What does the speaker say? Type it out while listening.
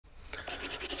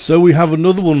So we have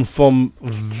another one from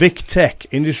Victech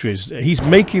Industries. He's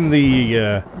making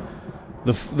the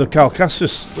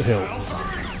Kestis hilt.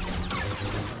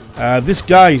 This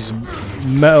guy's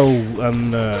metal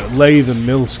and lathe and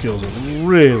mill skills are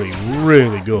really,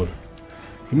 really good.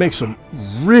 He makes some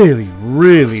really,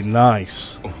 really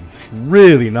nice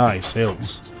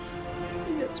hilts.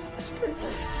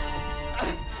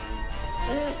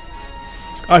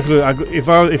 I could,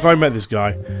 if I met this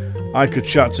guy, I could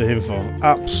chat to him for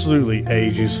absolutely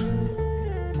ages.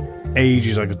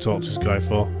 Ages I could talk to this guy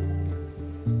for.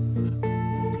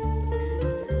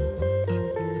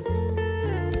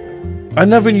 I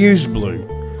never used blue.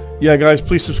 Yeah, guys,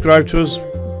 please subscribe to us.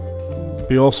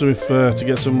 Be awesome if to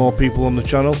get some more people on the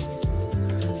channel.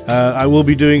 I will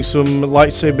be doing some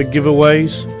lightsaber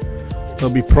giveaways.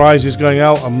 There'll be prizes going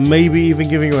out, and maybe even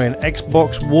giving away an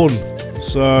Xbox One.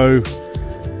 So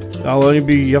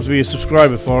you have to be a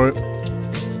subscriber for it.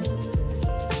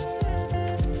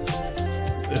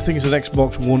 I think it's an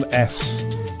Xbox One S.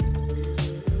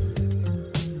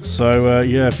 So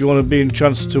yeah, if you want to be in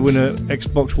chance to win an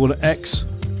Xbox One S,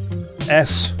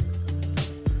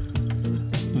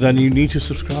 then you need to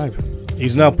subscribe.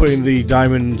 He's now putting the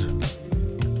diamond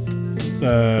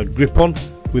grip on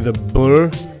with a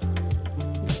burr,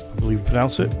 I believe you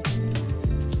pronounce it.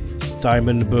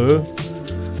 Diamond burr.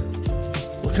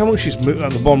 Look how much he's moving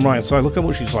at the bottom right hand side. Look how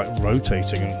much he's like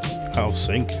rotating and out of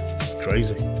sync.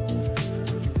 Crazy.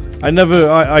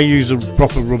 I use a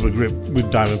proper rubber grip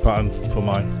with diamond pattern for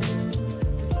mine.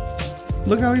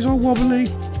 Look how he's all wobbly.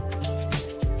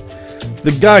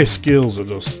 The guy's skills are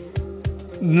just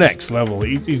next level.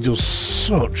 He does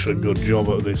such a good job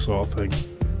at this sort of thing.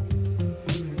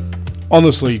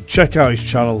 Honestly, check out his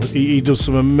channel. He does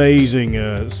some amazing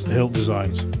hilt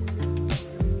designs.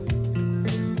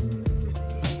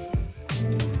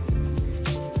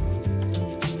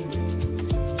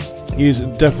 He is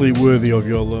definitely worthy of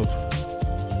your love.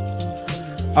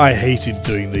 I hated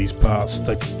doing these parts.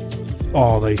 They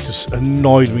just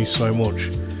annoyed me so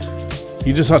much.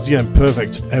 You just had to get them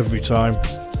perfect every time.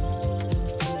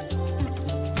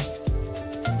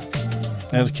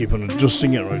 I had to keep on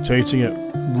adjusting it, rotating it.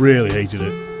 Really hated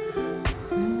it.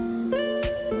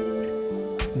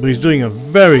 But he's doing a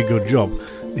very good job.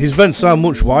 His vents are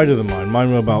much wider than mine. Mine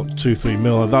were about 2-3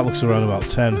 mil. That looks around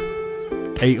about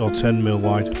 8 or 10 mil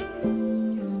wide.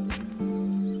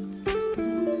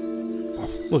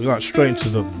 Look at that, straight into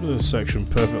the section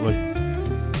perfectly.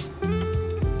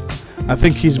 I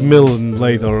think his mill and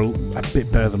lathe are a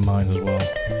bit better than mine as well.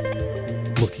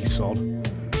 Lucky sod.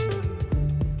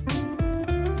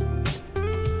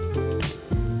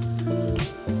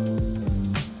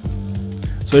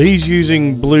 So he's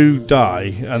using blue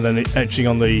dye and then etching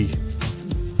on the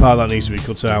part that needs to be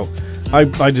cut out.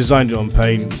 I designed it on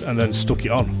paint and then stuck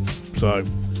it on. So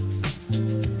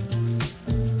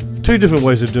two different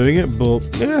ways of doing it, but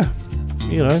yeah,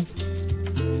 you know.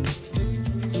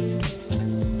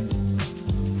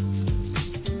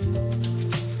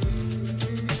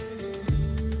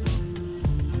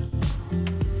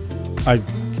 I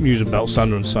use a belt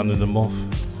sander and sanded them off.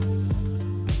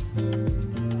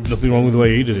 Nothing wrong with the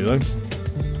way he did it though.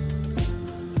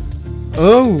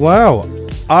 Oh wow,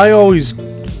 I always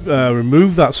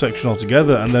removed that section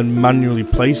altogether and then manually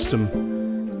placed them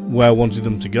where I wanted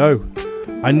them to go.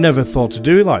 I never thought to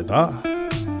do it like that.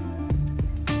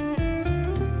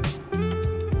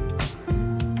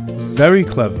 Very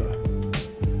clever.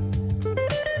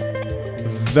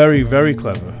 Very, very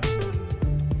clever.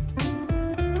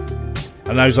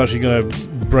 And now he's actually going to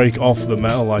break off the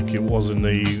metal like it was in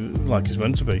the, like it's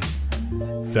meant to be.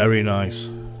 Very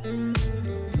nice.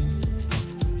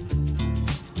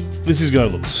 This is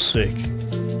going to look sick.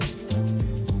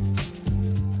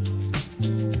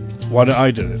 Why don't I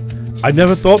do it? I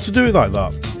never thought to do it like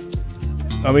that.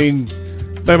 I mean,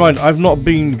 bear in mind, I've not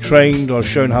been trained or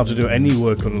shown how to do any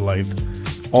work on a lathe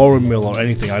or a mill or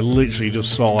anything. I literally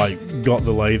just saw, like, got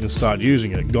the lathe and started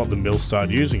using it, got the mill,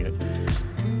 started using it.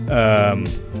 I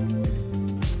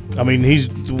mean,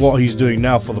 what he's doing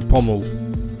now for the pommel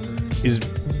is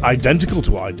identical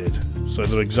to what I did, so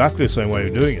they're exactly the same way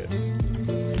of doing it.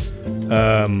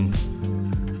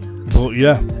 But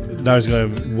yeah, now he's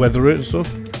going to weather it and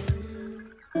stuff.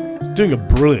 Doing a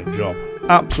brilliant job,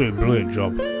 absolutely brilliant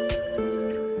job.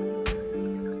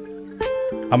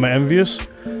 Am I envious?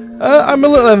 I'm a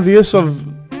little envious of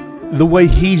the way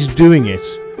he's doing it.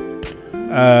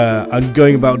 And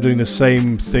going about doing the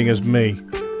same thing as me.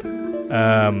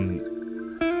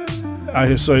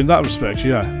 So in that respect,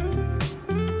 yeah,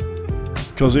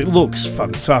 because it looks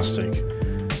fantastic.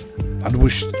 Part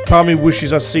of me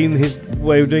wishes I'd seen his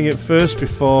way of doing it first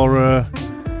before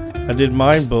I did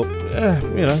mine, but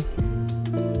you know,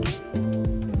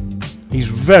 he's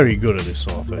very good at this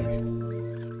sort of thing.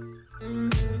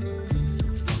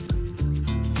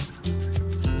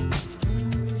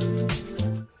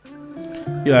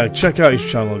 Yeah, check out his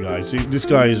channel, guys. This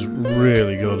guy is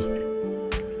really good.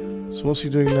 So what's he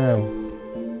doing now?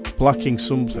 Blacking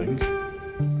something.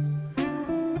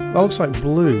 That looks like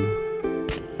blue.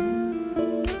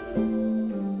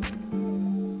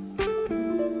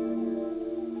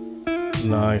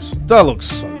 Nice. That looks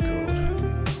so good.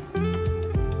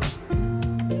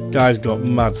 Guy's got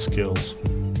mad skills.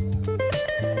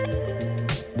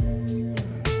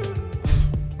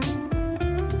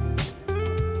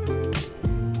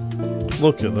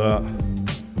 Look at that.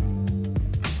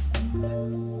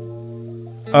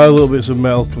 Oh, little bits of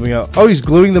metal coming out. Oh, he's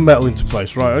gluing the metal into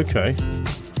place. Right, okay.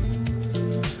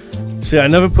 See, I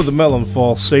never put the metal on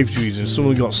for safety reasons. If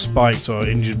someone got spiked or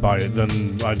injured by it,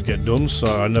 then I'd get done,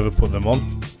 so I never put them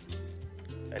on.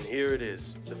 And here it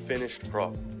is, the finished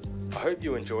prop. I hope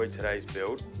you enjoyed today's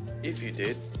build. If you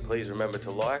did, please remember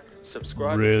to like,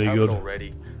 subscribe if you haven't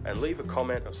already, and leave a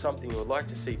comment of something you would like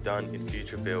to see done in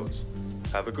future builds.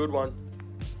 Have a good one.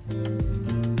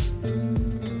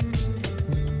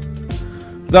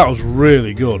 That was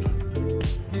really good.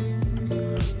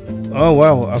 Oh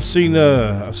wow, I've seen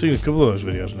a couple of those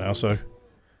videos now, so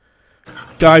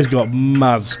guy's got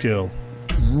mad skill.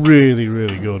 Really,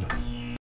 really good.